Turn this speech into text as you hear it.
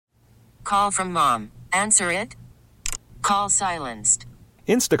call from mom. Answer it. Call silenced.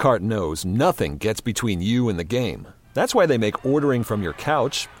 Instacart knows nothing gets between you and the game. That's why they make ordering from your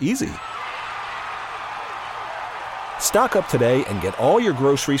couch easy. Stock up today and get all your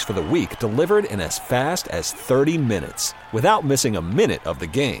groceries for the week delivered in as fast as 30 minutes without missing a minute of the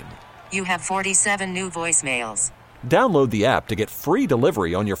game. You have 47 new voicemails. Download the app to get free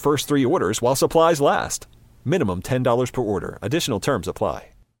delivery on your first 3 orders while supplies last. Minimum $10 per order. Additional terms apply.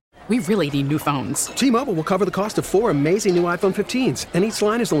 We really need new phones. T-Mobile will cover the cost of 4 amazing new iPhone 15s, and each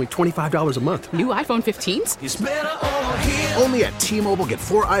line is only $25 a month. New iPhone 15s? It's better over here. Only at T-Mobile, get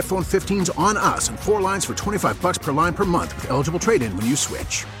 4 iPhone 15s on us and 4 lines for $25 per line per month with eligible trade-in when you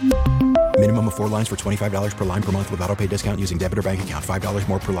switch. Minimum of 4 lines for $25 per line per month with autopay discount using debit or bank account. $5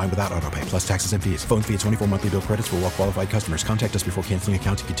 more per line without autopay, plus taxes and fees. Phone fee at 24 monthly bill credits for well-qualified customers. Contact us before canceling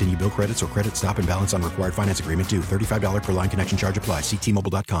account to continue bill credits or credit stop and balance on required finance agreement due. $35 per line connection charge applies. See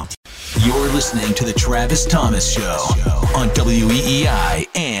T-Mobile.com. You're listening to The Travis Thomas Show on WEEI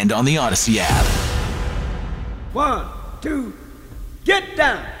and on the Odyssey app. 1, 2, get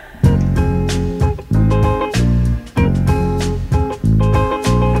down!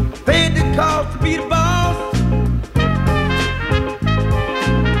 Paid the cost to be the boss.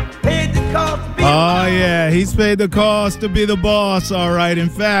 Paid the cost to be the boss. Oh, yeah, he's paid the cost to be the boss, all right. In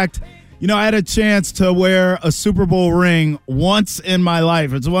fact, you know, I had a chance to wear a Super Bowl ring once in my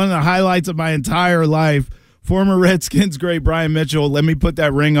life. It's one of the highlights of my entire life. Former Redskins great Brian Mitchell let me put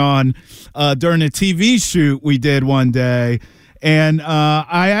that ring on during a TV shoot we did one day. And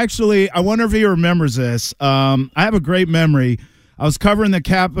I wonder if he remembers this. I have a great memory. I was covering the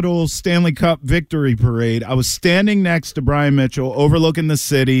Capitals Stanley Cup victory parade. I was standing next to Brian Mitchell overlooking the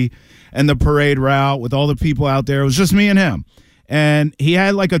city and the parade route with all the people out there. It was just me and him. And he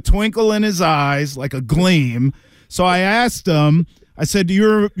had like a twinkle in his eyes, like a gleam. So I asked him, I said,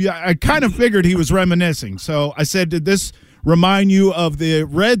 I kind of figured he was reminiscing. So I said, did this remind you of the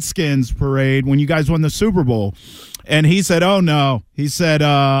Redskins parade when you guys won the Super Bowl? And he said, oh, no. He said,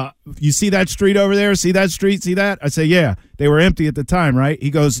 you see that street over there? See that street? See that? I said, yeah. They were empty at the time, right? He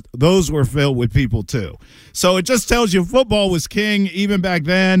goes, those were filled with people, too. So it just tells you football was king even back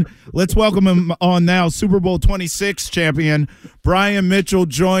then. Let's welcome him on now. Super Bowl 26 champion Brian Mitchell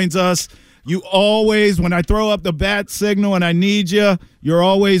joins us. You always, when I throw up the bat signal and I need you, you're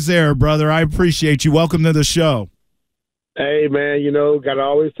always there, brother. I appreciate you. Welcome to the show. Hey, man, got to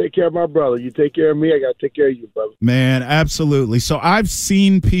always take care of my brother. You take care of me, I got to take care of you, brother. Man, absolutely. So I've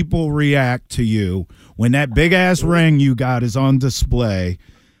seen people react to you when that big-ass ring you got is on display.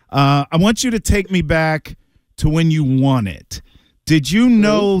 I want you to take me back to when you won it. Did you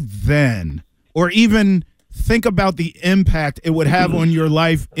know then, or even think about the impact it would have on your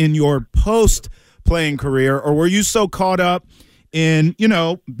life in your post-playing career, or were you so caught up in,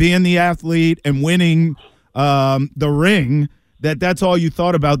 being the athlete and winning the ring that's all you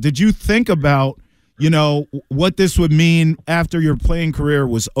thought about? Did you think about, what this would mean after your playing career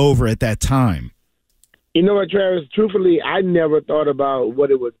was over at that time? You know what, Travis? Truthfully, I never thought about what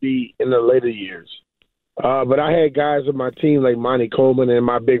it would be in the later years. But I had guys on my team like Monty Coleman and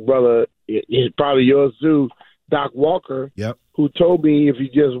my big brother, he's probably yours too, Doc Walker, who told me if you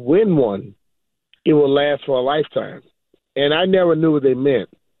just win one, it will last for a lifetime. And I never knew what they meant.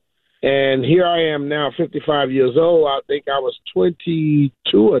 And here I am now, 55 years old. I think I was 22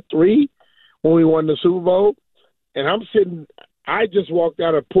 or 3 when we won the Super Bowl. And I just walked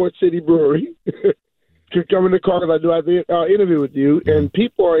out of Port City Brewery to come in the car because I do an interview with you. And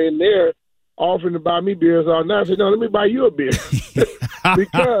people are in there offering to buy me beers all night. I said, no, let me buy you a beer.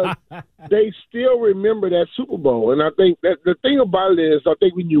 Because they still remember that Super Bowl. And I think that the thing about it is, I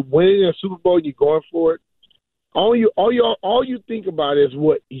think when you win a Super Bowl and you're going for it, all you think about is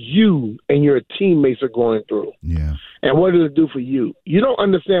what you and your teammates are going through. Yeah. And what does it do for you? You don't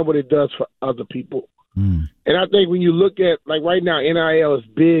understand what it does for other people. Mm. And I think when you look at, like right now, NIL is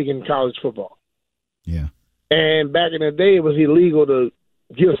big in college football. Yeah. And back in the day, it was illegal to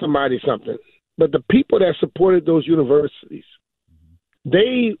give somebody something. But the people that supported those universities,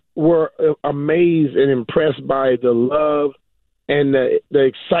 they were amazed and impressed by the love and the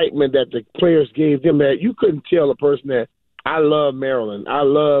excitement that the players gave them, that you couldn't tell a person that I love Maryland, I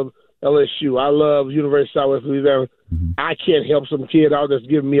love LSU, I love University of Southwest Louisiana. Mm-hmm. I can't help some kid out that's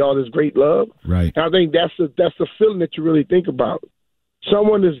giving me all this great love. Right. And I think that's the feeling that you really think about.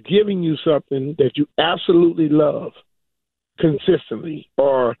 Someone is giving you something that you absolutely love consistently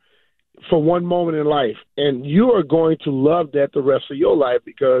or for one moment in life, and you are going to love that the rest of your life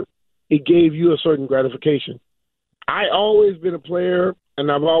because it gave you a certain gratification. I always been a player,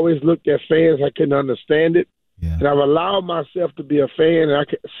 and I've always looked at fans. I couldn't understand it. Yeah. And I've allowed myself to be a fan, and I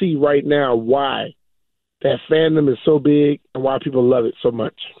can see right now why that fandom is so big and why people love it so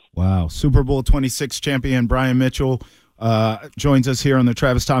much. Wow. Super Bowl 26 champion Brian Mitchell joins us here on the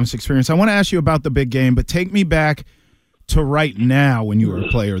Travis Thomas Experience. I want to ask you about the big game, but take me back to right now when you were a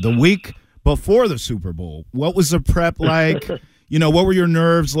player, the week before the Super Bowl. What was the prep like? What were your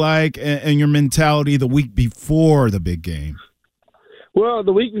nerves like and your mentality the week before the big game? Well,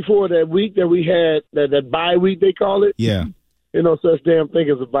 the week before, that week that we had, that bye week they call it. Yeah. No such damn thing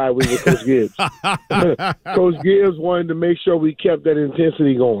as a bye week with Coach Gibbs. Coach Gibbs wanted to make sure we kept that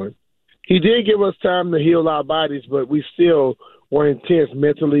intensity going. He did give us time to heal our bodies, but we still were intense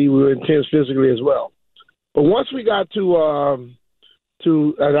mentally. We were intense physically as well. But once we got to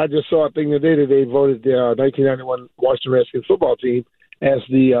and I just saw a thing today that they voted the 1991 Washington Redskins football team as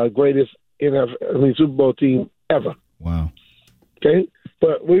the greatest Super Bowl team ever. Wow. Okay,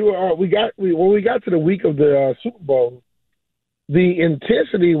 but when we got to the week of the Super Bowl, the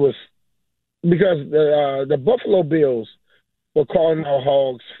intensity was because the Buffalo Bills were calling our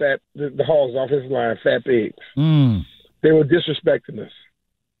Hogs the Hogs offensive line fat pigs. They were disrespecting us,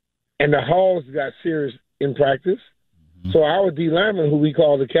 and the Hogs got serious in practice. Mm-hmm. So our D linemen, who we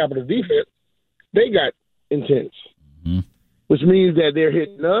call the Capital Defense, they got intense, which means that they're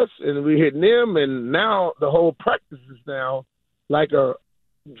hitting us and we're hitting them, and now the whole practice is now like a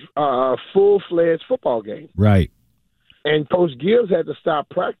full-fledged football game. Right. And Coach Gibbs had to stop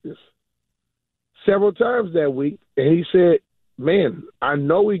practice several times that week, and he said, man, I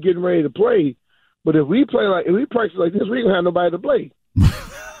know we're getting ready to play, but if we practice like this, we ain't gonna have nobody to play.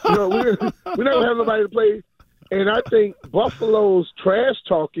 We're not gonna have nobody to play. And I think Buffalo's trash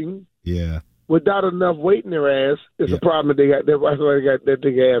talking, without enough weight in their ass, is a problem that they got. That's why they got that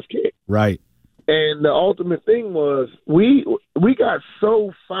big ass kick. Right. And the ultimate thing was we got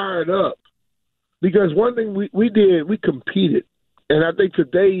so fired up because one thing we did, we competed. And I think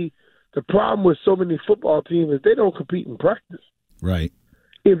today the problem with so many football teams is they don't compete in practice. Right.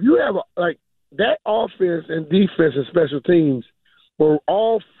 If you have that offense and defense and special teams were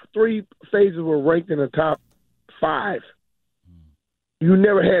all three phases were ranked in the top 5. You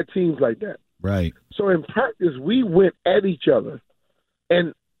never had teams like that. Right. So in practice, we went at each other.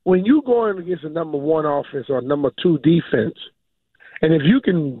 And when you going against a number 1 offense or a number 2 defense, and if you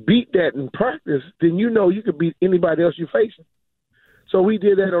can beat that in practice, then you can beat anybody else you're facing. So we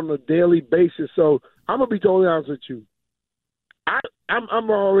did that on a daily basis. So I'm going to be totally honest with you. I'm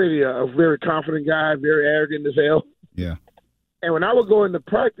already a very confident guy, very arrogant as hell. Yeah. And when I would go into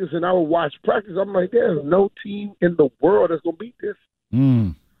practice and I would watch practice, I'm like, there's no team in the world that's going to beat this.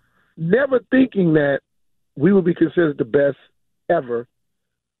 Never thinking that we would be considered the best ever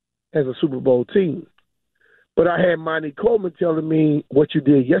as a Super Bowl team. But I had Monty Coleman telling me what you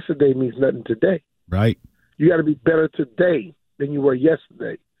did yesterday means nothing today. Right. You got to be better today than you were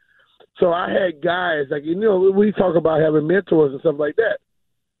yesterday. So I had guys, we talk about having mentors and stuff like that.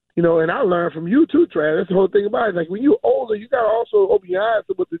 And I learned from you too, Trav. That's the whole thing about it. Like when you're older, you got to also open your eyes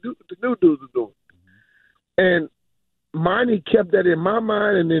to what the new dudes are doing. And Monty kept that in my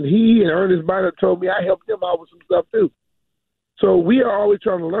mind, and then he and Ernest Bynum told me I helped him out with some stuff too. So we are always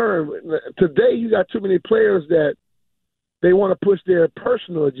trying to learn. Today, you got too many players that they want to push their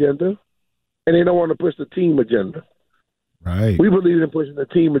personal agenda, and they don't want to push the team agenda. Right. We believe in pushing the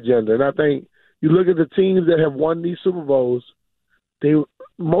team agenda, and I think you look at the teams that have won these Super Bowls,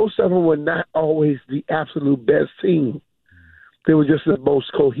 most of them were not always the absolute best team. They were just the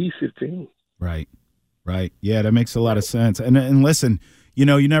most cohesive team. Right. Right. Yeah, that makes a lot of sense. And listen, you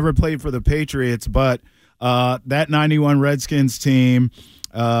never played for the Patriots, but that 91 Redskins team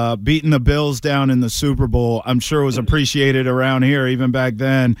beating the Bills down in the Super Bowl, I'm sure was appreciated around here even back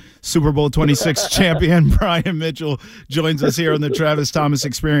then. Super Bowl 26 champion Brian Mitchell joins us here on the Travis Thomas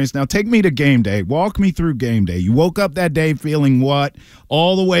Experience. Now, take me to game day. Walk me through game day. You woke up that day feeling what?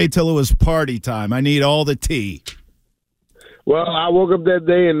 All the way till it was party time. I need all the tea. Well, I woke up that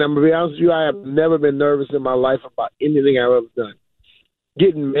day, and I'm going to be honest with you, I have never been nervous in my life about anything I've ever done.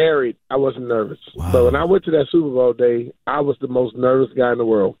 Getting married, I wasn't nervous. Wow. But when I went to that Super Bowl day, I was the most nervous guy in the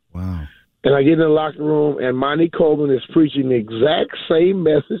world. Wow. And I get in the locker room, and Monty Coleman is preaching the exact same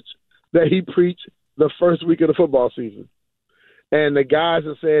message that he preached the first week of the football season. And the guys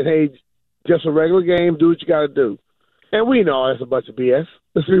are saying, hey, just a regular game, do what you got to do. And we know that's a bunch of BS.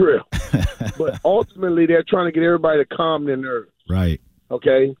 Let's be real. But ultimately, they're trying to get everybody to calm their nerves. Right.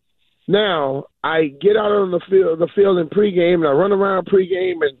 Okay? Now, I get out on the field in pregame, and I run around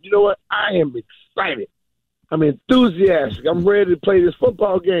pregame, and you know what? I am excited. I'm enthusiastic. I'm ready to play this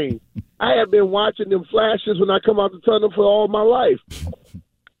football game. I have been watching them flashes when I come out the tunnel for all my life.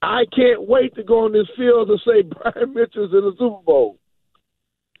 I can't wait to go on this field to say Brian Mitchell's in the Super Bowl.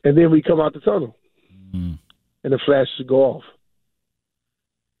 And then we come out the tunnel, and the flashes go off.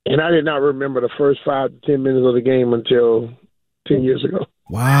 And I did not remember the first 5 to 10 minutes of the game until 10 years ago.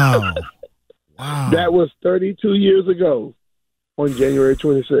 Wow. Wow. That was 32 years ago on January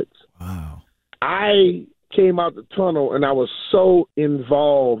 26th. Wow. I came out the tunnel, and I was so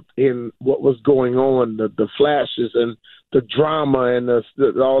involved in what was going on, the flashes and the drama and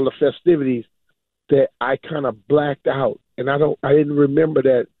all the festivities, that I kind of blacked out. And I didn't remember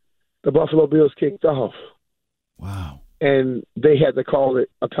that the Buffalo Bills kicked off. Wow. And they had to call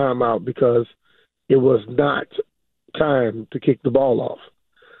it a timeout because it was not time to kick the ball off.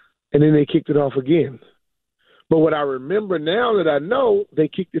 And then they kicked it off again. But what I remember now that I know, they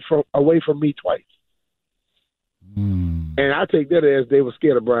kicked it away from me twice. And I take that as they were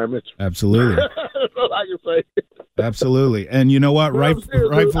scared of Brian Mitchell. Absolutely. That's all I can say. Absolutely. And you know what?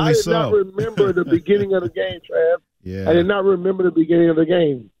 Rightfully so. I did not remember the beginning of the game, Trav. Yeah. I did not remember the beginning of the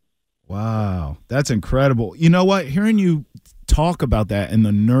game. Wow. That's incredible. You know what? Hearing you talk about that and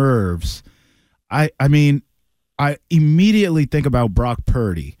the nerves, I mean, I immediately think about Brock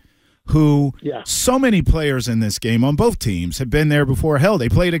Purdy, who so many players in this game on both teams have been there before. Hell, they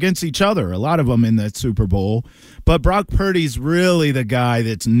played against each other, a lot of them in that Super Bowl. But Brock Purdy's really the guy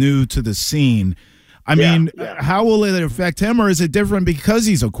that's new to the scene. I mean, how will it affect him, or is it different because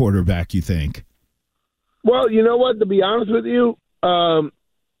he's a quarterback, you think? Well, you know what? To be honest with you,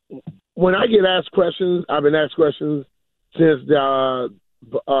 when I get asked questions, I've been asked questions since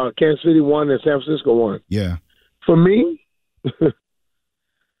Kansas City won and San Francisco won. Yeah. For me,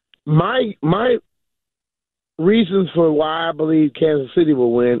 my reasons for why I believe Kansas City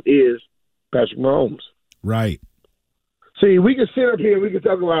will win is Patrick Mahomes. Right. See, we can sit up here and we can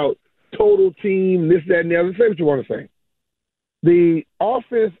talk about total team, this, that, and the other. Say what you want to say. The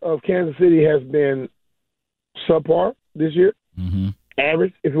offense of Kansas City has been subpar this year. Mm-hmm.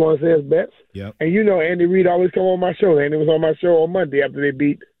 Average, if you want to say it's best. Yep. And you know Andy Reid always come on my show. Andy was on my show on Monday after they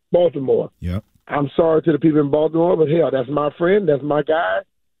beat Baltimore. Yep. I'm sorry to the people in Baltimore, but hell, that's my friend. That's my guy.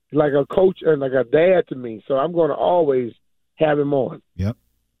 He's like a coach and like a dad to me. So I'm going to always have him on. Yep.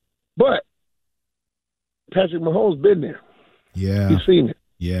 But Patrick Mahomes been there. Yeah. He's seen it.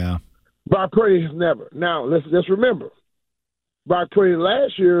 Yeah. Brock Purdy has never. Now, let's remember. Brock Purdy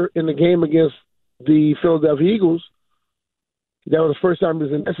last year in the game against the Philadelphia Eagles, that was the first time he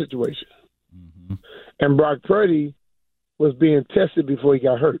was in that situation. Mm-hmm. And Brock Purdy was being tested before he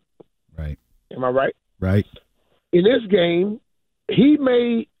got hurt. Right. Am I right? Right. In this game, he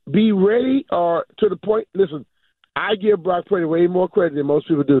may be ready or to the point. Listen, I give Brock Purdy way more credit than most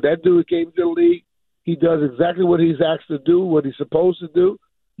people do. That dude came to the league. He does exactly what he's asked to do, what he's supposed to do.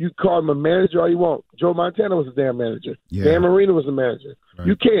 You call him a manager all you want. Joe Montana was a damn manager. Yeah. Dan Marino was a manager. Right.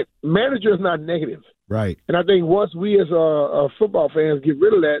 You can't. Manager is not negative. Right. And I think once we as football fans get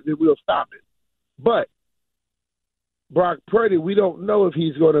rid of that, then we'll stop it. But Brock Purdy, we don't know if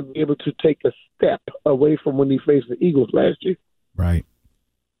he's going to be able to take a step away from when he faced the Eagles last year. Right.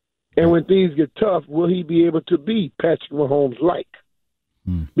 And when things get tough, will he be able to be Patrick Mahomes-like?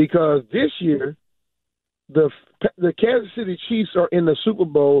 Because this year, the Kansas City Chiefs are in the Super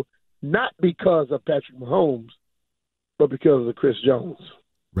Bowl not because of Patrick Mahomes, but because of Chris Jones.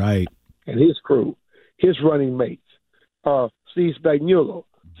 Right. And his crew, his running mates, Steve Spagnuolo.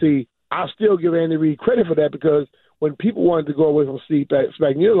 See, I still give Andy Reid credit for that because when people wanted to go away from Steve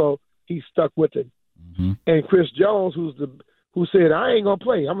Spagnuolo, he stuck with him. Mm-hmm. And Chris Jones, who said, I ain't going to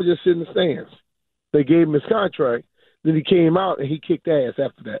play. I'm going to just sit in the stands. They gave him his contract. Then he came out and he kicked ass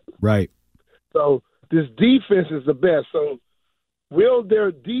after that. Right. So this defense is the best. So will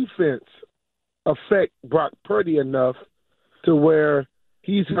their defense affect Brock Purdy enough to where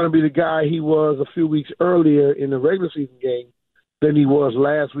he's going to be the guy he was a few weeks earlier in the regular season game than he was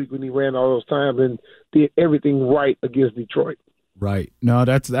last week when he ran all those times and did everything right against Detroit? Right. No,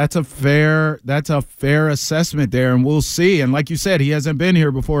 that's a fair assessment there, and we'll see. And like you said, he hasn't been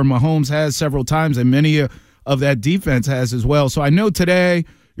here before. Mahomes has several times, and many of that defense has as well. So I know today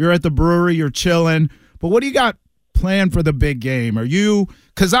you're at the brewery, you're chilling, but what do you got planned for the big game? Are you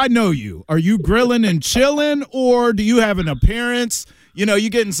 – because I know you. Are you grilling and chilling, or do you have an appearance? You know, you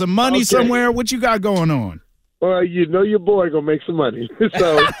getting some money somewhere? What you got going on? Well, you know your boy going to make some money.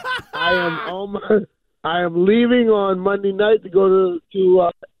 So I am leaving on Monday night to go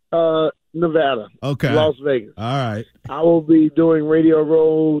to Nevada. Okay. Las Vegas. All right. I will be doing Radio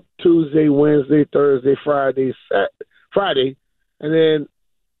Row Tuesday, Wednesday, Thursday, Friday, and then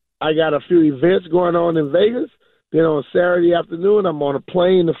I got a few events going on in Vegas. Then on Saturday afternoon, I'm on a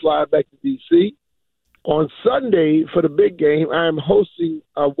plane to fly back to D.C., On Sunday, for the big game, I am hosting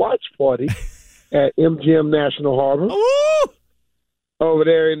a watch party at MGM National Harbor over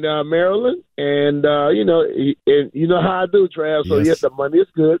there in Maryland. And, you know how I do, Trav. So, yes, the money is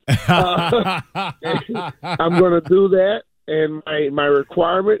good. I'm going to do that. And my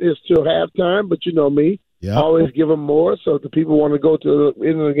requirement is till halftime, but you know me. Yep. Always give them more. So if the people want to go to the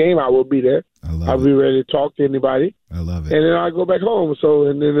end of the game, I will be there. I'll be ready to talk to anybody. I love it. And then I'll go back home. So,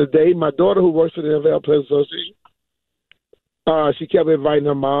 and then the day, my daughter who works for the NFL Players Association, she kept inviting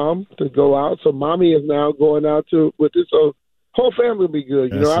her mom to go out. So mommy is now going out with this. So whole family will be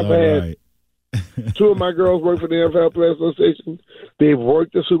good. You know, I've had two of my girls work for the NFL Players Association. They've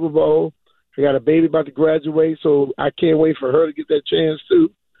worked the Super Bowl. I got a baby about to graduate, so I can't wait for her to get that chance too.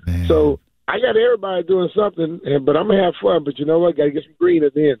 Man. So I got everybody doing something, but I'm gonna have fun. But you know what? Got to get some green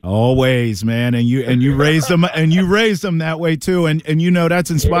at the end. Always, man. And you raised them, and you raised them that way too. And you know that's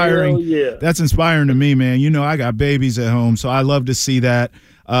inspiring. Yeah. That's inspiring to me, man. You know I got babies at home, so I love to see that.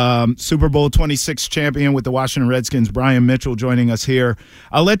 Super Bowl 26 champion with the Washington Redskins, Brian Mitchell, joining us here.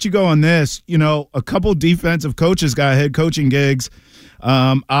 I'll let you go on this. You know, a couple defensive coaches got head coaching gigs.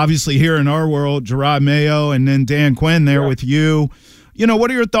 Obviously here in our world, Gerard Mayo and then Dan Quinn there with you. You know,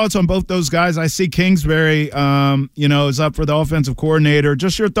 what are your thoughts on both those guys? I see Kingsbury, is up for the offensive coordinator.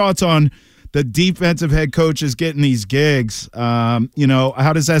 Just your thoughts on the defensive head coaches getting these gigs. How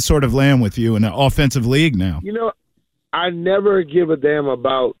does that sort of land with you in an offensive league now? You know, I never give a damn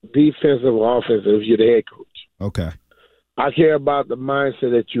about defensive or offensive if you're the head coach. Okay. I care about the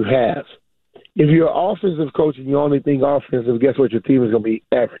mindset that you have. If you're an offensive coach and you only think offensive, guess what? Your team is going to be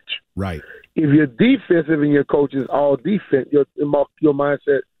average. Right. If you're defensive and your coach is all defense, your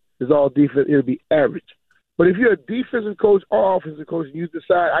mindset is all defense, it'll be average. But if you're a defensive coach or offensive coach and you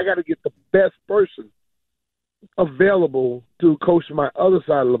decide, I got to get the best person available to coach my other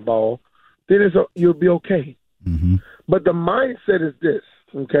side of the ball, then you'll be okay. Mm-hmm. But the mindset is this,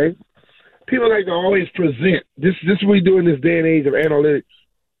 okay? People like to always present. This is what we do in this day and age of analytics.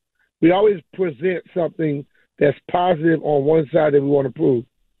 We always present something that's positive on one side that we want to prove.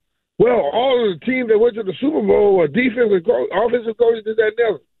 Well, all of the teams that went to the Super Bowl were defensive coach, offensive coaches did that.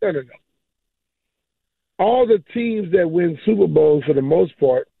 No. All the teams that win Super Bowls, for the most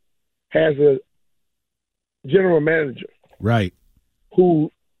part, has a general manager. Right.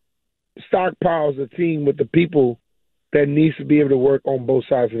 Who stockpiles the team with the people that needs to be able to work on both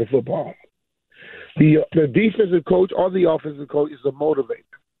sides of the football. The defensive coach or the offensive coach is a motivator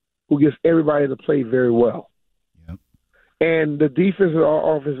who gets everybody to play very well. Yep. And the defensive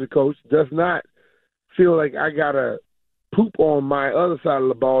or offensive coach does not feel like I got to poop on my other side of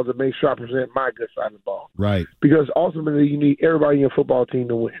the ball to make sure I present my good side of the ball. Right. Because ultimately you need everybody in your football team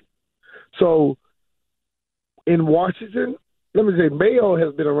to win. So in Washington, let me say, Mayo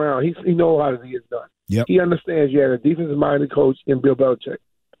has been around. He knows how to get it done. Yep. He understands you had a defensive-minded coach in Bill Belichick.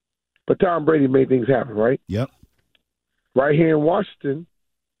 But Tom Brady made things happen, right? Yep. Right here in Washington,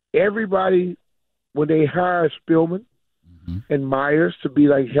 everybody, when they hired Spielman and Myers to be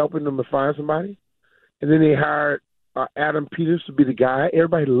like helping them to find somebody, and then they hired Adam Peters to be the guy,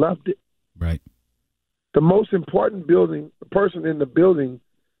 everybody loved it. Right. The most important person in the building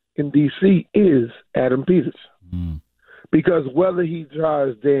in D.C. is Adam Peters. Mm. Because whether he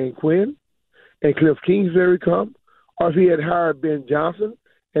hires Dan Quinn and Cliff Kingsbury come, or if he had hired Ben Johnson,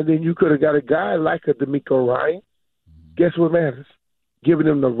 and then you could have got a guy like a D'Amico Ryan, guess what matters? Giving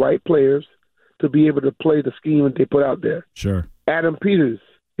them the right players to be able to play the scheme that they put out there. Sure. Adam Peters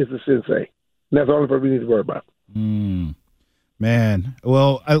is the sensei. And that's the only person we need to worry about. Man,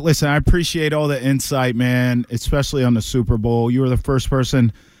 well, listen, I appreciate all the insight, man, especially on the Super Bowl. You were the first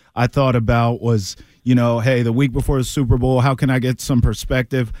person I thought about was, hey, the week before the Super Bowl, how can I get some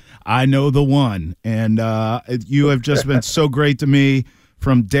perspective? I know the one, and you have just been so great to me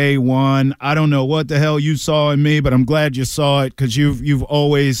from day one. I don't know what the hell you saw in me, but I'm glad you saw it because you've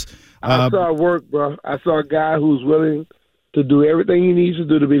always I saw work, bro. I saw a guy who's willing to do everything he needs to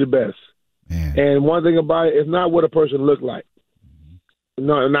do to be the best. Man. And one thing about it, it's not what a person look like.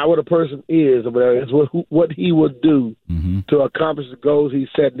 No, not what a person is, but it's what he would do to accomplish the goals he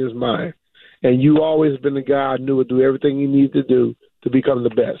set in his mind. And you always been the guy I knew would do everything he needs to do to become the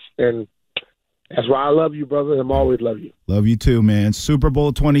best. And that's why I love you, brother. I'm always love you. Love you too, man. Super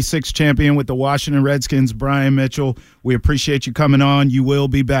Bowl 26 champion with the Washington Redskins, Brian Mitchell. We appreciate you coming on. You will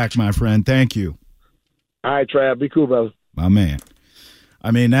be back, my friend. Thank you. All right, Trav. Be cool, brother. My man. I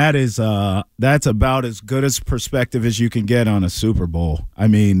mean, that's about as good as perspective as you can get on a Super Bowl. I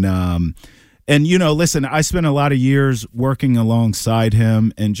mean, and, listen, I spent a lot of years working alongside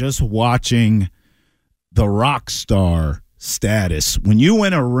him and just watching, the rock star status. When you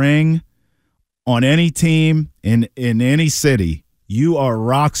win a ring, on any team in any city, you are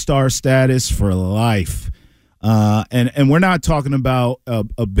rock star status for life. And we're not talking about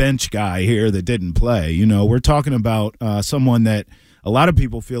a bench guy here that didn't play. You know, we're talking about someone that a lot of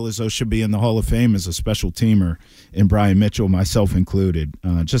people feel as though should be in the Hall of Fame as a special teamer, in Brian Mitchell, myself included.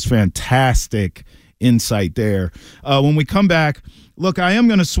 Just fantastic insight there. When we come back, look, I am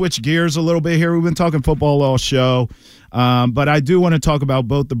going to switch gears a little bit here. We've been talking football all show, but I do want to talk about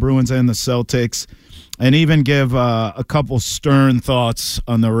both the Bruins and the Celtics, and even give a couple stern thoughts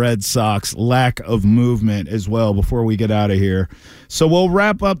on the Red Sox lack of movement as well before we get out of here. So we'll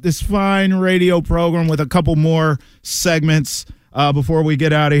wrap up this fine radio program with a couple more segments before we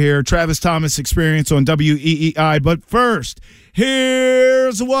get out of here. Travis Thomas Experience on WEEI. But first,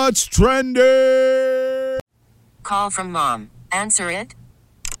 here's what's trending. Call from mom. Answer it.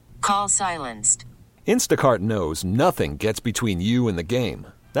 Call silenced. Instacart knows nothing gets between you and the game.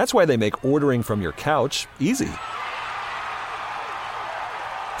 That's why they make ordering from your couch easy.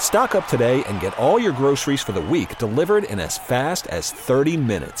 Stock up today and get all your groceries for the week delivered in as fast as 30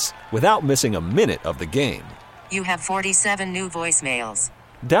 minutes without missing a minute of the game. You have 47 new voicemails.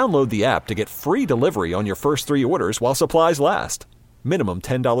 Download the app to get free delivery on your first 3 orders while supplies last. Minimum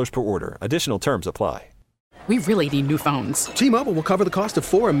 $10 per order. Additional terms apply. We really need new phones. T-Mobile will cover the cost of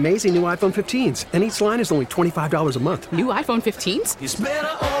 4 amazing new iPhone 15s, and each line is only $25 a month. New iPhone 15s? It's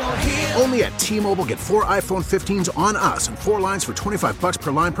better over here. Only at T-Mobile, get 4 iPhone 15s on us and 4 lines for $25 per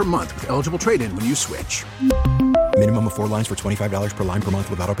line per month with eligible trade-in when you switch. Minimum of 4 lines for $25 per line per month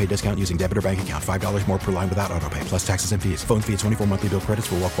with autopay discount using debit or bank account. $5 more per line without autopay, plus taxes and fees. Phone fee at 24 monthly bill credits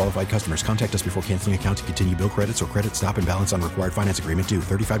for well-qualified customers. Contact us before canceling account to continue bill credits or credit stop and balance on required finance agreement due.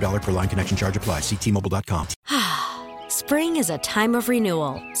 $35 per line connection charge applies. See T-Mobile.com. Spring is a time of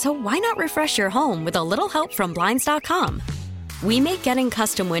renewal, so why not refresh your home with a little help from Blinds.com? We make getting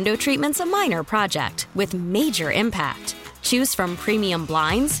custom window treatments a minor project with major impact. Choose from premium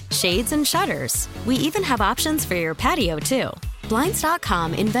blinds, shades, and shutters. We even have options for your patio, too.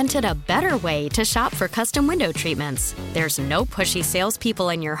 Blinds.com invented a better way to shop for custom window treatments. There's no pushy salespeople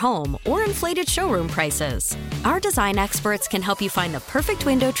in your home or inflated showroom prices. Our design experts can help you find the perfect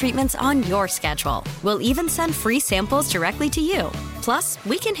window treatments on your schedule. We'll even send free samples directly to you. Plus,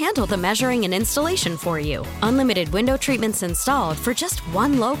 we can handle the measuring and installation for you. Unlimited window treatments installed for just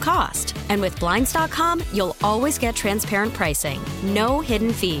one low cost. And with Blinds.com, you'll always get transparent pricing. No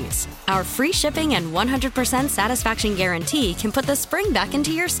hidden fees. Our free shipping and 100% satisfaction guarantee can put the spring back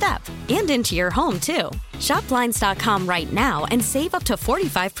into your step and into your home, too. Shop Blinds.com right now and save up to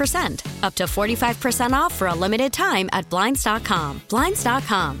 45%. Up to 45% off for a limited time at Blinds.com.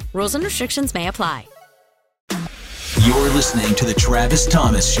 Blinds.com. Rules and restrictions may apply. You're listening to The Travis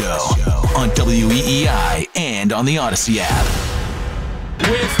Thomas Show on WEEI and on the Odyssey app.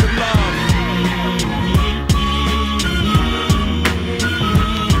 Where's the love?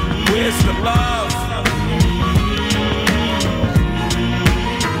 Where's the love?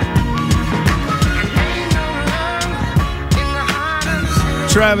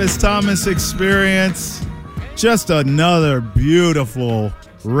 Travis Thomas Experience. Just another beautiful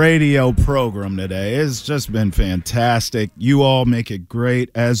radio program today. It's just been fantastic. You all make it great,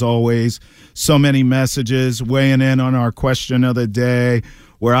 as always. So many messages weighing in on our question of the day,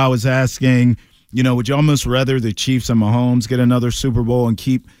 where I was asking, you know, would you almost rather the Chiefs and Mahomes get another Super Bowl and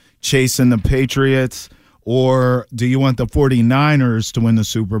keep chasing the Patriots, or do you want the 49ers to win the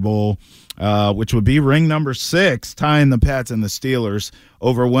Super Bowl, which would be ring number 6, tying the Pats and the Steelers?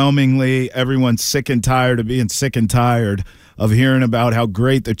 Overwhelmingly, everyone's sick and tired of being sick and tired of hearing about how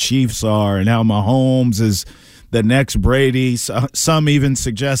great the Chiefs are and how Mahomes is the next Brady. Some even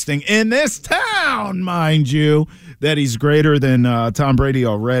suggesting, in this town, mind you, that he's greater than Tom Brady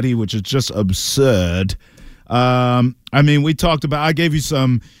already, which is just absurd. I mean, I gave you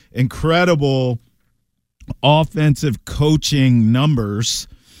some incredible offensive coaching numbers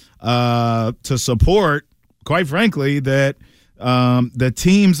to support, quite frankly, that the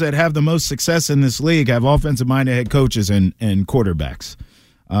teams that have the most success in this league have offensive-minded head coaches and quarterbacks,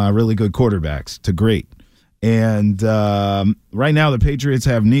 really good quarterbacks to great. And right now the Patriots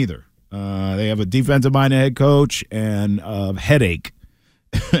have neither. They have a defensive-minded head coach and a headache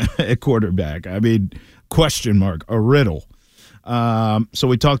at quarterback. I mean, question mark, a riddle. So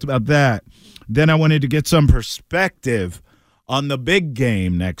we talked about that. Then I wanted to get some perspective on the big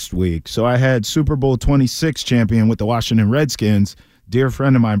game next week. So I had Super Bowl 26 champion with the Washington Redskins, dear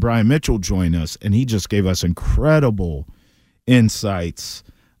friend of mine, Brian Mitchell, join us, and he just gave us incredible insights.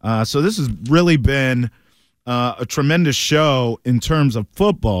 So this has really been a tremendous show in terms of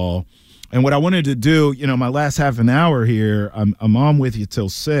football. And what I wanted to do, you know, my last half an hour here, I'm on with you till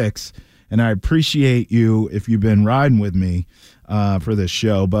 6, and I appreciate you if you've been riding with me for this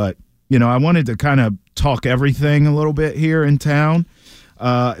show. But, I wanted to kind of talk everything a little bit here in town,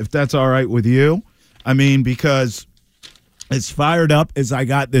 if that's all right with you. I mean, because as fired up as I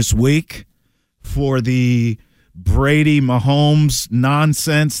got this week for the Brady Mahomes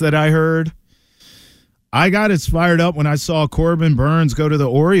nonsense that I heard, I got as fired up when I saw Corbin Burnes go to the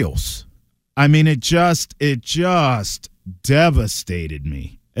Orioles. I mean, it just devastated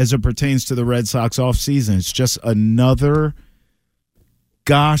me as it pertains to the Red Sox offseason. It's just another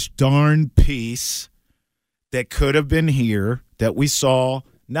gosh darn piece that could have been here that we saw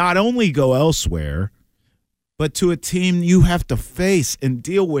not only go elsewhere, but to a team you have to face and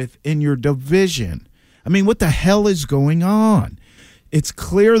deal with in your division. I mean, what the hell is going on? It's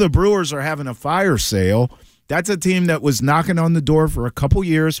clear the Brewers are having a fire sale. That's a team that was knocking on the door for a couple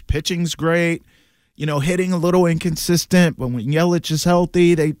years. Pitching's great, hitting a little inconsistent, but when Yelich is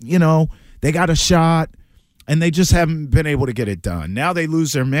healthy, they got a shot, and they just haven't been able to get it done. Now they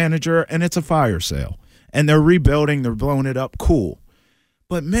lose their manager, and it's a fire sale. And they're rebuilding, they're blowing it up, cool.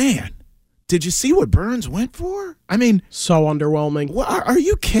 But, man, did you see what Burnes went for? I mean, so underwhelming. Are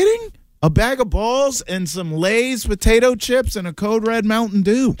you kidding? A bag of balls and some Lay's potato chips and a Code Red Mountain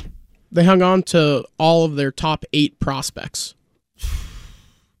Dew. They hung on to all of their top 8 prospects.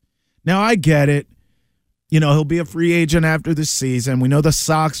 Now, I get it. He'll be a free agent after the season. We know the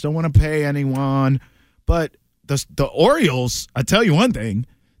Sox don't want to pay anyone. But the Orioles, I tell you one thing,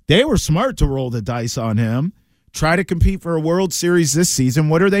 they were smart to roll the dice on him, try to compete for a World Series this season.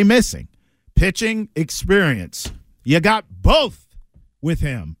 What are they missing? Pitching experience. You got both with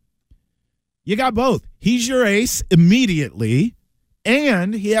him. You got both. He's your ace immediately,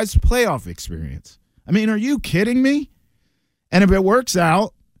 and he has playoff experience. I mean, are you kidding me? And if it works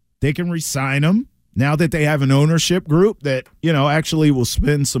out, they can re-sign him now that they have an ownership group that, actually will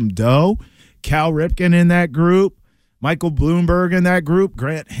spend some dough. Cal Ripken in that group, Michael Bloomberg in that group,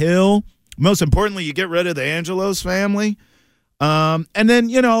 Grant Hill. Most importantly, you get rid of the Angelos family. And then,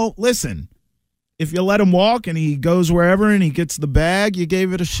 listen, if you let him walk and he goes wherever and he gets the bag, you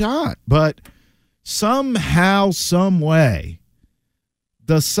gave it a shot. But somehow, some way,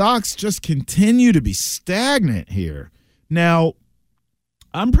 the Sox just continue to be stagnant here. Now,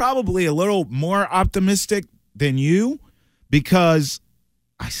 I'm probably a little more optimistic than you because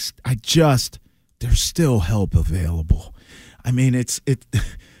there's still help available. I mean,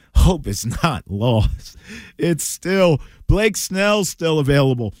 hope is not lost. It's still, Blake Snell's still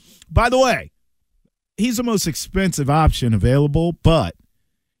available. By the way, he's the most expensive option available, but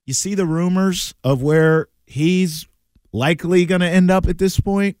you see the rumors of where he's likely going to end up at this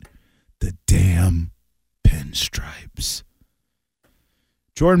point? The damn Pinstripes.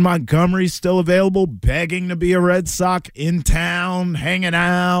 Jordan Montgomery's still available, begging to be a Red Sox, in town, hanging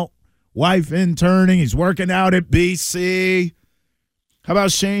out, wife interning. He's working out at BC. How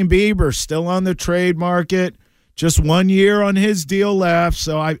about Shane Bieber, still on the trade market? Just 1 year on his deal left,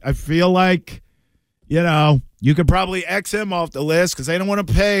 so I feel like, you could probably X him off the list because they don't want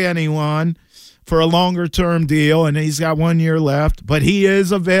to pay anyone for a longer-term deal, and he's got 1 year left. But he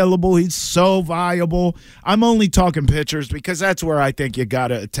is available. He's so viable. I'm only talking pitchers because that's where I think you got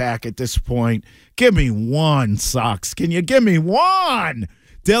to attack at this point. Give me one, Sox. Can you give me one?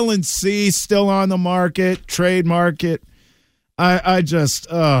 Dylan Cease still on the market, trade market. I just,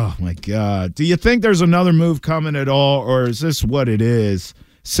 oh, my God. Do you think there's another move coming at all, or is this what it is?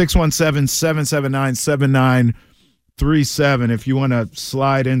 617-779-7937 if you want to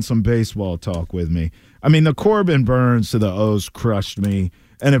slide in some baseball talk with me. I mean, the Corbin Burnes to the O's crushed me.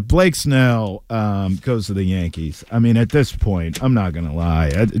 And if Blake Snell goes to the Yankees, I mean, at this point, I'm not going to lie.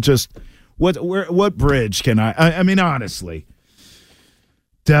 What bridge can I mean, honestly,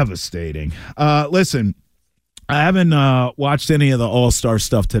 devastating. Listen, I haven't watched any of the All-Star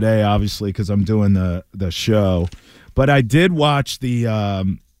stuff today, obviously, because I'm doing the show. But I did watch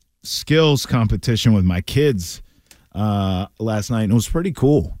the skills competition with my kids last night, and it was pretty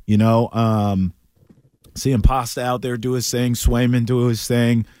cool. Seeing Pasta out there do his thing, Swayman do his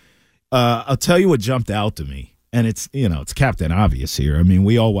thing. I'll tell you what jumped out to me, and it's Captain Obvious here. I mean,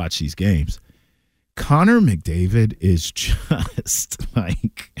 we all watch these games. Connor McDavid is just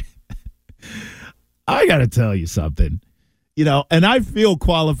like, I got to tell you something. And I feel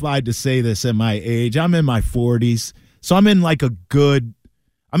qualified to say this at my age. I'm in my 40s, so I'm in my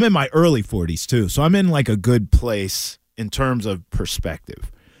early 40s too, so I'm in like a good place in terms of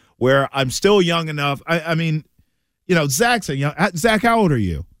perspective, where I'm still young enough. I mean, Zach, how old are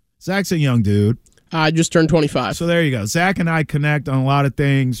you? Zach's a young dude. I just turned 25. So there you go. Zach and I connect on a lot of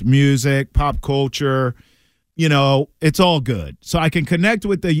things, music, pop culture. it's all good. So I can connect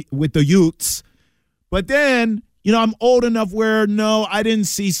with the Utes. But then, I'm old enough where, no, I didn't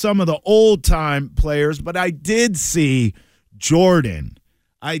see some of the old-time players, but I did see Jordan.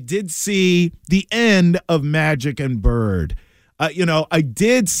 I did see the end of Magic and Bird. I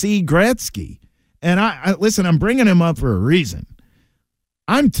did see Gretzky. And I listen, I'm bringing him up for a reason.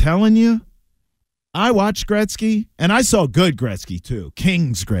 I'm telling you, I watched Gretzky, and I saw good Gretzky too,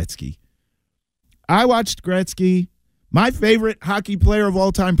 King's Gretzky. I watched Gretzky. My favorite hockey player of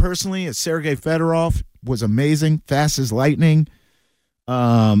all time personally is Sergei Fedorov. Was amazing, fast as lightning,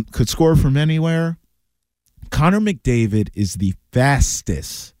 could score from anywhere. Connor McDavid is the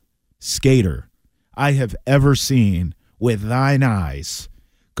fastest skater I have ever seen with thine eyes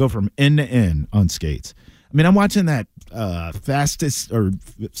go from end to end on skates. I mean, I'm watching that fastest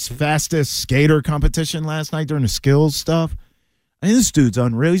skater competition last night during the skills stuff. I mean, this dude's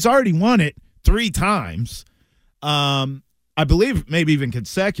unreal. He's already won it 3 times. I believe maybe even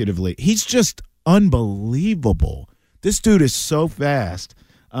consecutively. He's just unbelievable. This dude is so fast.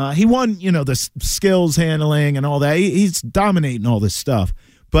 He won, the skills handling and all that. He's dominating all this stuff.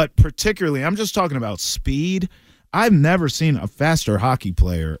 But particularly, I'm just talking about speed. I've never seen a faster hockey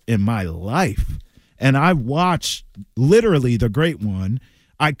player in my life. And I watched literally the great one.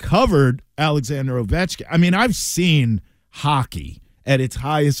 I covered Alexander Ovechkin. I mean, I've seen hockey at its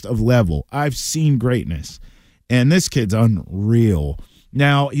highest of level. I've seen greatness. And this kid's unreal.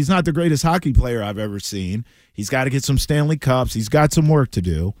 Now, he's not the greatest hockey player I've ever seen. He's got to get some Stanley Cups. He's got some work to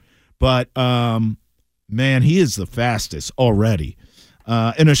do. But, man, he is the fastest already.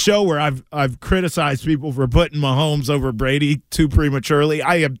 In a show where I've criticized people for putting Mahomes over Brady too prematurely,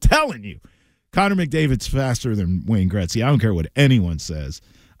 I am telling you, Connor McDavid's faster than Wayne Gretzky. I don't care what anyone says.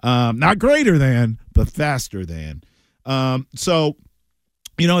 Not greater than, but faster than. So,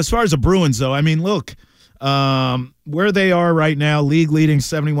 as far as the Bruins, though, I mean, look, where they are right now, league leading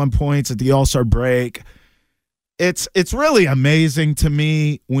 71 points at the All-Star break. It's really amazing to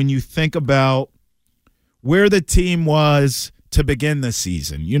me when you think about where the team was to begin the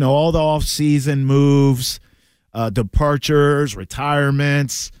season. All the off-season moves, departures,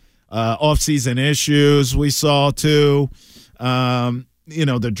 retirements, off-season issues we saw too,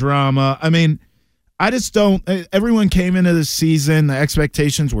 the drama. I mean, I just don't – everyone came into the season. The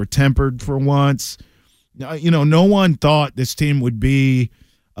expectations were tempered for once. No one thought this team would be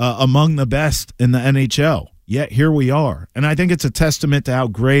among the best in the NHL. Yet here we are. And I think it's a testament to how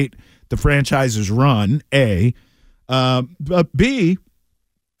great the franchise is run, A. But B,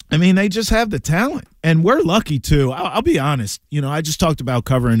 I mean, they just have the talent. And we're lucky, too. I'll be honest. I just talked about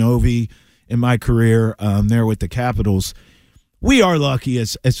covering Ovi in my career there with the Capitals. We are lucky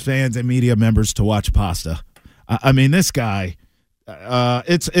as fans and media members to watch Pasta. I mean, this guy –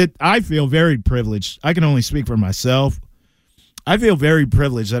 I feel very privileged. I can only speak for myself. I feel very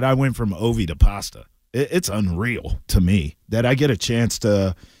privileged that I went from Ovi to Pasta. It's unreal to me that I get a chance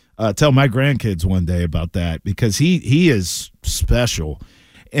to tell my grandkids one day about that, because he is special.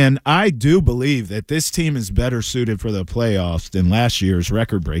 And I do believe that this team is better suited for the playoffs than last year's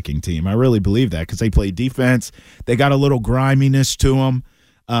record-breaking team. I really believe that, because they play defense. They got a little griminess to them.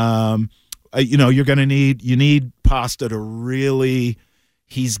 You're going to need Pasta to really,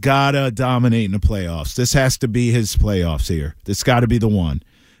 he's got to dominate in the playoffs. This has to be his playoffs here. This got to be the one,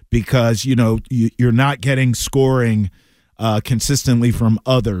 because, you're not getting scoring consistently from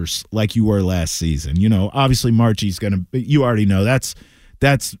others like you were last season. Obviously Marchie's going to, you already know that's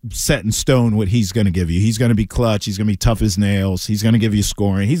set in stone what he's going to give you. He's going to be clutch. He's going to be tough as nails. He's going to give you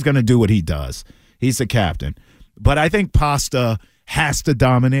scoring. He's going to do what he does. He's the captain. But I think Pasta has to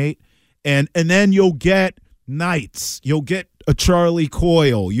dominate. And then you'll get nights. You'll get a Charlie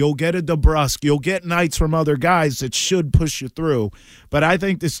Coyle. You'll get a DeBrusque. You'll get nights from other guys that should push you through. But I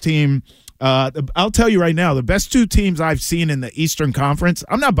think this team, I'll tell you right now, the best 2 teams I've seen in the Eastern Conference,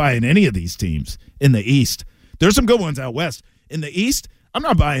 I'm not buying any of these teams in the East. There's some good ones out West. In the East, I'm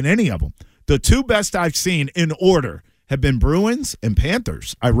not buying any of them. The 2 best I've seen in order have been Bruins and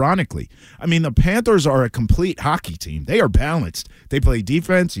Panthers, ironically. I mean, the Panthers are a complete hockey team. They are balanced. They play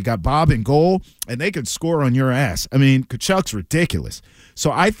defense. You got Bob in goal, and they can score on your ass. I mean, Kachuk's ridiculous.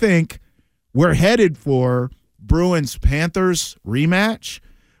 So I think we're headed for Bruins-Panthers rematch,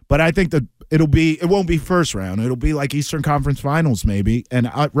 but I think that it won't be first round. It'll be like Eastern Conference Finals maybe.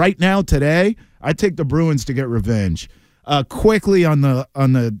 And right now, today, I take the Bruins to get revenge. Quickly on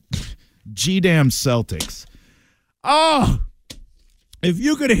the G-damn Celtics. Oh, if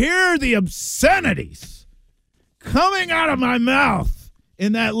you could hear the obscenities coming out of my mouth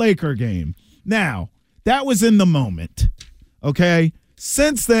in that Laker game. Now, that was in the moment, okay?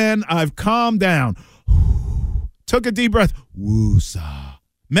 Since then, I've calmed down. took a deep breath, woosah,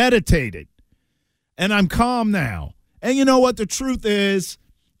 meditated, and I'm calm now. And you know what? The truth is,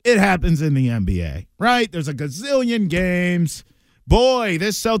 it happens in the NBA, right? There's a gazillion games. Boy,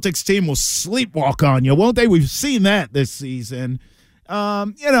 this Celtics team will sleepwalk on you, won't they? We've seen that this season.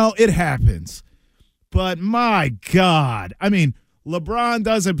 It happens. But my God, I mean, LeBron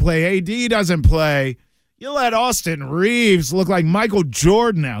doesn't play. AD doesn't play. You let Austin Reeves look like Michael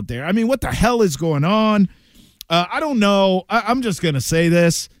Jordan out there. I mean, what the hell is going on? I don't know. I'm just going to say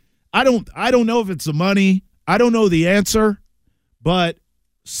this. I don't know if it's the money. I don't know the answer. But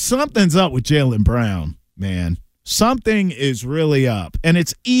something's up with Jaylen Brown, man. Something is really up. And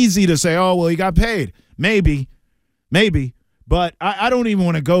it's easy to say, oh, well, he got paid. Maybe. But I don't even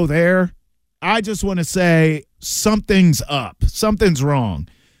want to go there. I just want to say something's up. Something's wrong.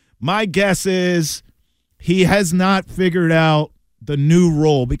 My guess is he has not figured out the new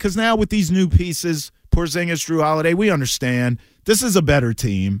role. Because now with these new pieces, Porzingis, Drew Holiday, we understand this is a better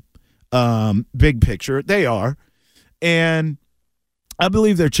team. Big picture. They are. And I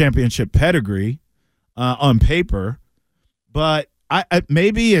believe their championship pedigree on paper. But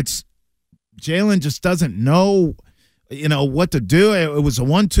maybe it's Jaylen just doesn't know what to do. It was a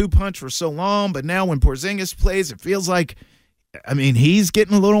 1-2 punch for so long, but now when Porzingis plays, it feels like, he's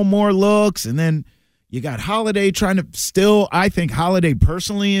getting a little more looks, and then you got Holiday trying to still, I think Holiday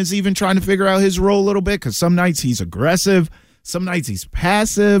personally is even trying to figure out his role a little bit, because some nights he's aggressive, some nights he's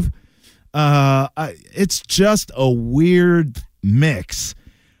passive. It's just a weird mix.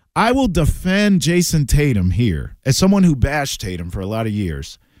 I will defend Jason Tatum here as someone who bashed Tatum for a lot of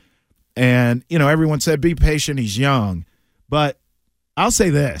years. And, everyone said, be patient, he's young. But I'll say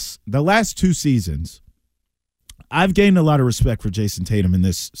this. The last 2 seasons, I've gained a lot of respect for Jason Tatum in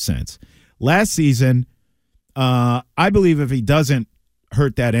this sense. Last season, I believe if he doesn't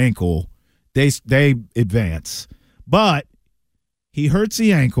hurt that ankle, they advance. But he hurts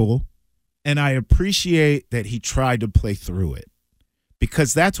the ankle, and I appreciate that he tried to play through it.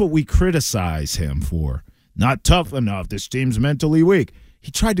 Because that's what we criticize him for. Not tough enough. This team's mentally weak. He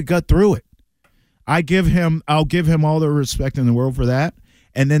tried to gut through it. I'll give him all the respect in the world for that.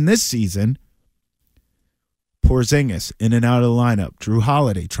 And then this season, Porzingis in and out of the lineup. Drew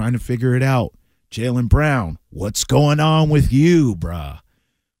Holiday trying to figure it out. Jaylen Brown, what's going on with you, bruh?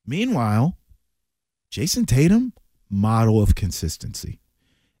 Meanwhile, Jason Tatum, model of consistency.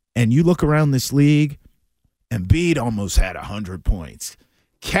 And you look around this league, Embiid almost had 100 points.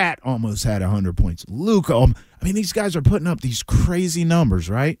 Cat almost had 100 points. Luka, these guys are putting up these crazy numbers,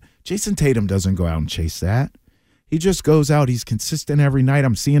 right? Jason Tatum doesn't go out and chase that. He just goes out. He's consistent every night.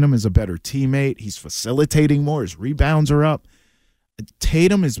 I'm seeing him as a better teammate. He's facilitating more. His rebounds are up.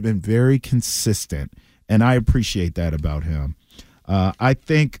 Tatum has been very consistent, and I appreciate that about him. I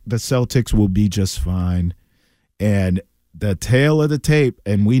think the Celtics will be just fine, and the tail of the tape,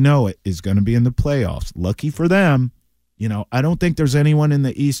 and we know it, is going to be in the playoffs. Lucky for them. I don't think there's anyone in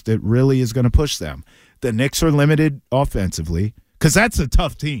the East that really is going to push them. The Knicks are limited offensively because that's a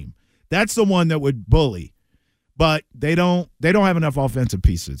tough team. That's the one that would bully. But they don't have enough offensive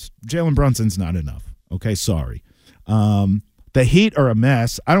pieces. Jalen Brunson's not enough. Okay, sorry. The Heat are a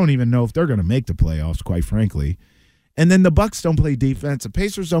mess. I don't even know if they're going to make the playoffs, quite frankly. And then the Bucks don't play defense. The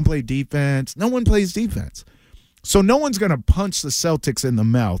Pacers don't play defense. No one plays defense. So no one's going to punch the Celtics in the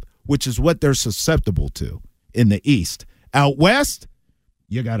mouth, which is what they're susceptible to in the East. Out West,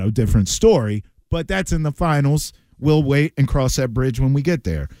 you got a different story, but that's in the finals. We'll wait and cross that bridge when we get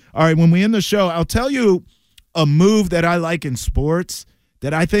there. All right, when we end the show, I'll tell you a move that I like in sports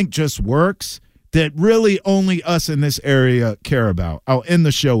that I think just works, that really only us in this area care about. I'll end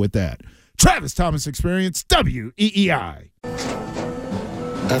the show with that. Travis Thomas Experience, WEEI.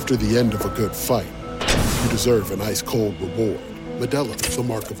 After the end of a good fight, you deserve an ice-cold reward. Modelo, the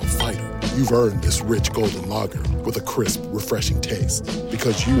mark of a fighter. You've earned this rich golden lager with a crisp, refreshing taste.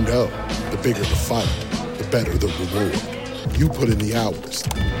 Because you know, the bigger the fight, the better the reward. You put in the hours,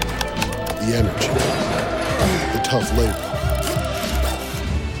 the energy, the tough labor.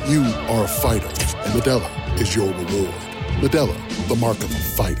 You are a fighter, and Modelo is your reward. Modelo, the mark of a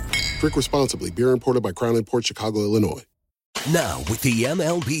fighter. Drink responsibly. Beer imported by Crown Imports, Chicago, Illinois. Now, with the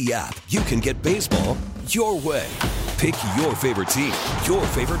MLB app, you can get baseball your way. Pick your favorite team, your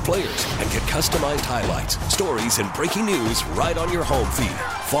favorite players, and get customized highlights, stories, and breaking news right on your home feed.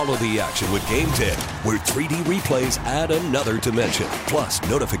 Follow the action with Game 10, where 3D replays add another dimension. Plus,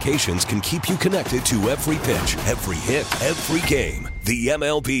 notifications can keep you connected to every pitch, every hit, every game. The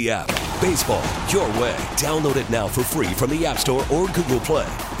MLB app. Baseball your way. Download it now for free from the App Store or Google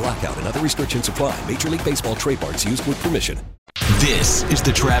Play. Blackout and other restrictions apply. Major League Baseball trademarks used with permission. This is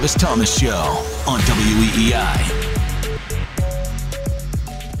the Travis Thomas Show on WEEI.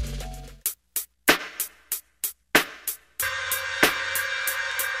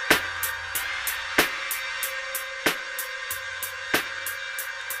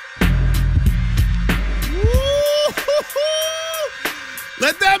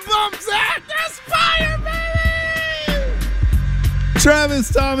 Let that bump, Zach. That's fire, baby.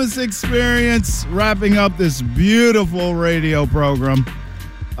 Travis Thomas Experience, wrapping up this beautiful radio program.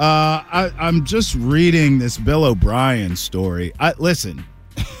 I'm just reading this Bill O'Brien story. Listen,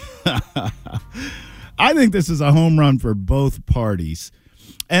 I think this is a home run for both parties.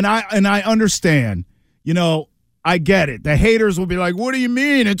 And I understand, I get it. The haters will be like, what do you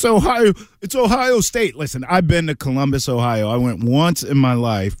mean? It's Ohio. It's Ohio State. Listen, I've been to Columbus, Ohio. I went once in my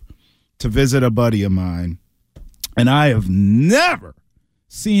life to visit a buddy of mine, and I have never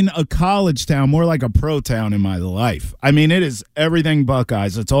seen a college town more like a pro town in my life. I mean, it is everything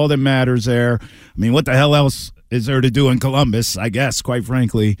Buckeyes. It's all that matters there. I mean, what the hell else is there to do in Columbus, I guess, quite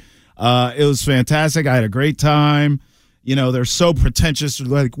frankly. It was fantastic. I had a great time. They're so pretentious.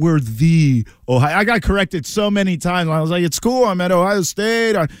 Like, we're the Ohio. I got corrected so many times. I was like, it's cool. I'm at Ohio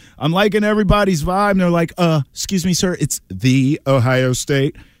State. I'm liking everybody's vibe. And they're like, excuse me, sir. It's the Ohio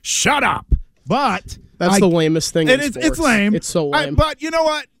State. Shut up. But that's the lamest thing in sports. It's lame. It's so lame. But you know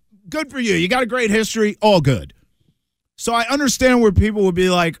what? Good for you. You got a great history. All good. So I understand where people would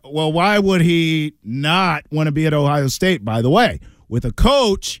be like, well, why would he not want to be at Ohio State, by the way? With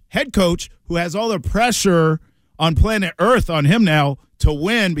a head coach, who has all the pressure on planet Earth on him now to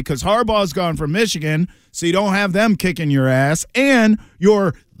win because Harbaugh's gone from Michigan, so you don't have them kicking your ass, and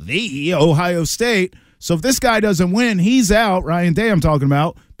you're the Ohio State. So if this guy doesn't win, he's out. Ryan Day I'm talking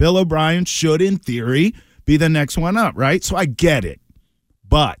about. Bill O'Brien should, in theory, be the next one up, right? So I get it.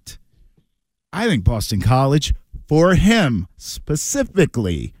 But I think Boston College, for him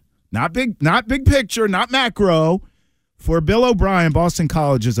specifically, not big picture, not macro, for Bill O'Brien, Boston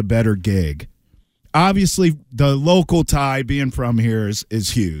College is a better gig. Obviously, the local tie being from here is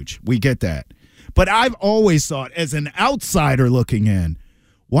huge. We get that. But I've always thought, as an outsider looking in,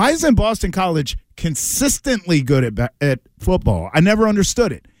 why isn't Boston College consistently good at football? I never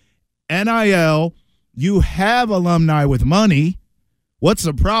understood it. NIL, you have alumni with money. What's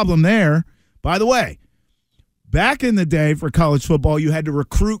the problem there? By the way, back in the day for college football, you had to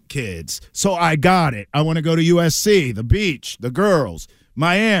recruit kids. So I got it. I want to go to USC, the beach, the girls,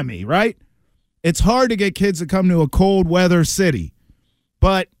 Miami, right? It's hard to get kids to come to a cold weather city.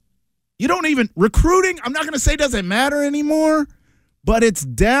 But you don't even – recruiting, I'm not going to say doesn't matter anymore, but it's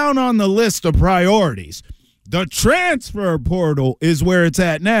down on the list of priorities. The transfer portal is where it's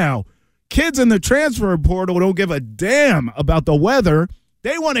at now. Kids in the transfer portal don't give a damn about the weather.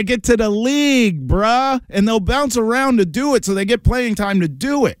 They want to get to the league, bruh, and they'll bounce around to do it so they get playing time to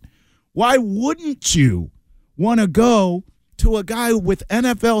do it. Why wouldn't you want to go to a guy with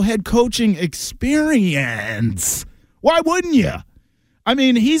NFL head coaching experience? Why wouldn't you? I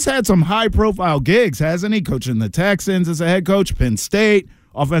mean, he's had some high-profile gigs, hasn't he? Coaching the Texans as a head coach, Penn State,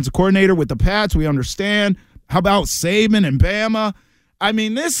 offensive coordinator with the Pats, we understand. How about Saban and Bama? I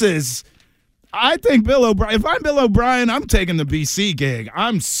mean, I think Bill O'Brien, if I'm Bill O'Brien, I'm taking the BC gig.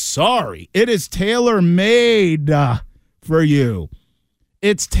 I'm sorry. It is tailor-made for you.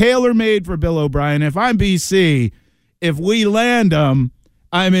 It's tailor-made for Bill O'Brien. If I'm BC, if we land him,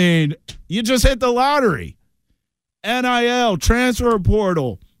 I mean, you just hit the lottery. NIL, transfer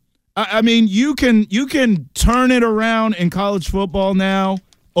portal. I mean, you can turn it around in college football now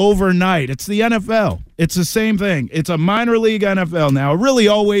overnight. It's the NFL. It's the same thing. It's a minor league NFL now. It really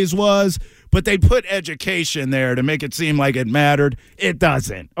always was, but they put education there to make it seem like it mattered. It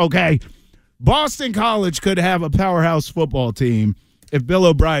doesn't, okay? Boston College could have a powerhouse football team if Bill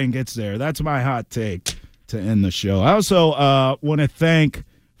O'Brien gets there. That's my hot take to end the show. I also want to thank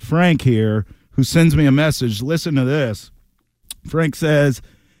Frank here, who sends me a message. Listen to this. Frank says,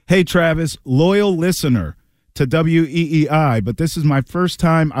 "Hey, Travis, loyal listener to WEEI, but this is my first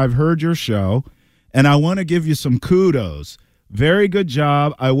time I've heard your show, and I want to give you some kudos. Very good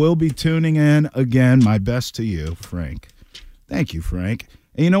job. I will be tuning in again. My best to you, Frank." Thank you, Frank.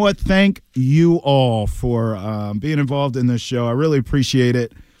 And you know what? Thank you all for being involved in this show. I really appreciate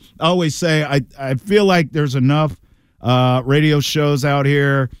it. I always say I feel like there's enough radio shows out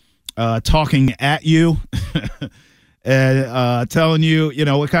here talking at you and telling you,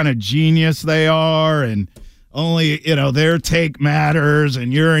 what kind of genius they are, and only, their take matters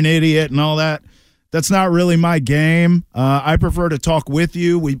and you're an idiot and all that. That's not really my game. I prefer to talk with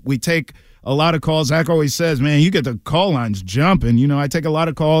you. We take a lot of calls. Zach always says, man, you get the call lines jumping. I take a lot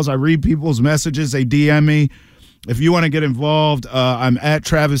of calls. I read people's messages. They DM me. If you want to get involved, I'm at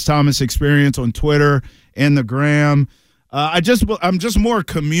Travis Thomas Experience on Twitter and the Gram. I'm just more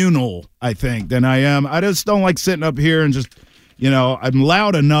communal, I think, than I am. I just don't like sitting up here and just, I'm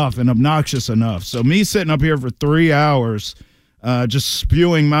loud enough and obnoxious enough. So me sitting up here for 3 hours just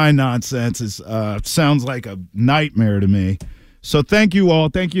spewing my nonsense sounds like a nightmare to me. So thank you all.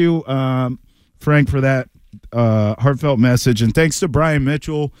 Thank you, Frank, for that heartfelt message. And thanks to Brian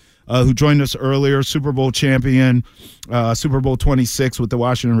Mitchell, who joined us earlier, Super Bowl champion, Super Bowl 26 with the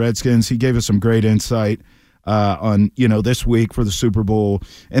Washington Redskins. He gave us some great insight on, this week for the Super Bowl.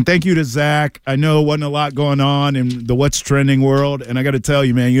 And thank you to Zach. I know it wasn't a lot going on in the What's Trending world. And I got to tell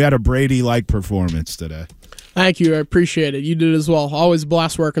you, man, you had a Brady-like performance today. Thank you. I appreciate it. You did as well. Always a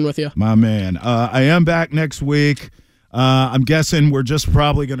blast working with you. My man. I am back next week. I'm guessing we're just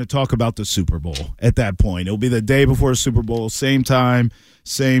probably going to talk about the Super Bowl at that point. It'll be the day before the Super Bowl, same time,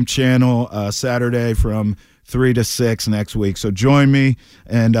 same channel, Saturday from 3 to 6 next week. So join me,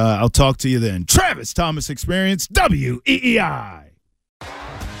 and I'll talk to you then. Travis Thomas Experience, WEEI.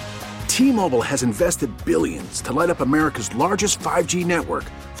 T-Mobile has invested billions to light up America's largest 5G network,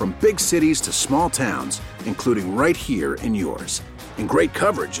 from big cities to small towns, including right here in yours. And great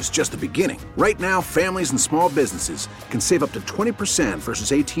coverage is just the beginning. Right now, families and small businesses can save up to 20%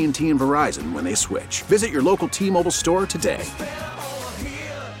 versus AT&T and Verizon when they switch. Visit your local T-Mobile store today.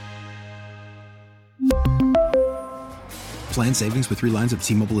 Plan savings with 3 lines of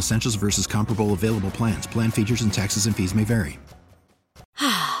T-Mobile Essentials versus comparable available plans. Plan features and taxes and fees may vary.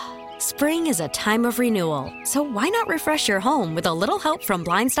 Spring is a time of renewal, so why not refresh your home with a little help from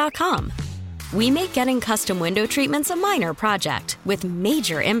Blinds.com? We make getting custom window treatments a minor project with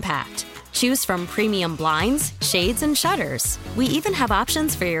major impact. Choose from premium blinds, shades, and shutters. We even have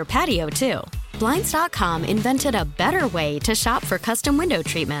options for your patio, too. Blinds.com invented a better way to shop for custom window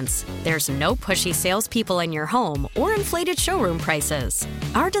treatments. There's no pushy salespeople in your home or inflated showroom prices.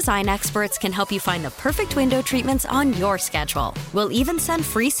 Our design experts can help you find the perfect window treatments on your schedule. We'll even send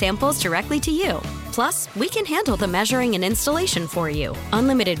free samples directly to you. Plus, we can handle the measuring and installation for you.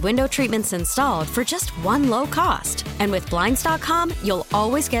 Unlimited window treatments installed for just one low cost. And with Blinds.com, you'll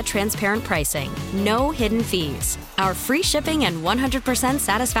always get transparent pricing. No hidden fees. Our free shipping and 100%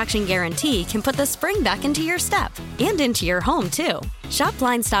 satisfaction guarantee can put the spring back into your step and into your home, too. Shop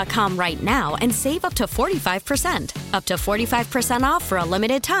Blinds.com right now and save up to 45%. Up to 45% off for a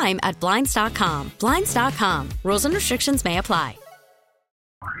limited time at Blinds.com. Blinds.com. Rules and restrictions may apply.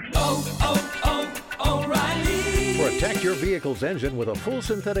 Protect your vehicle's engine with a full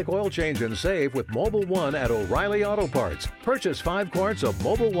synthetic oil change and save with Mobile One at O'Reilly Auto Parts. Purchase 5 quarts of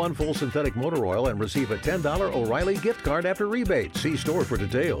Mobile One full synthetic motor oil and receive a $10 O'Reilly gift card after rebate. See store for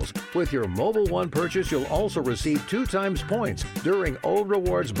details. With your Mobile One purchase, you'll also receive 2 times points during O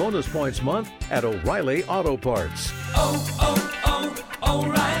Rewards Bonus Points Month at O'Reilly Auto Parts.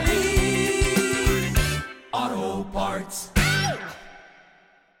 O'Reilly.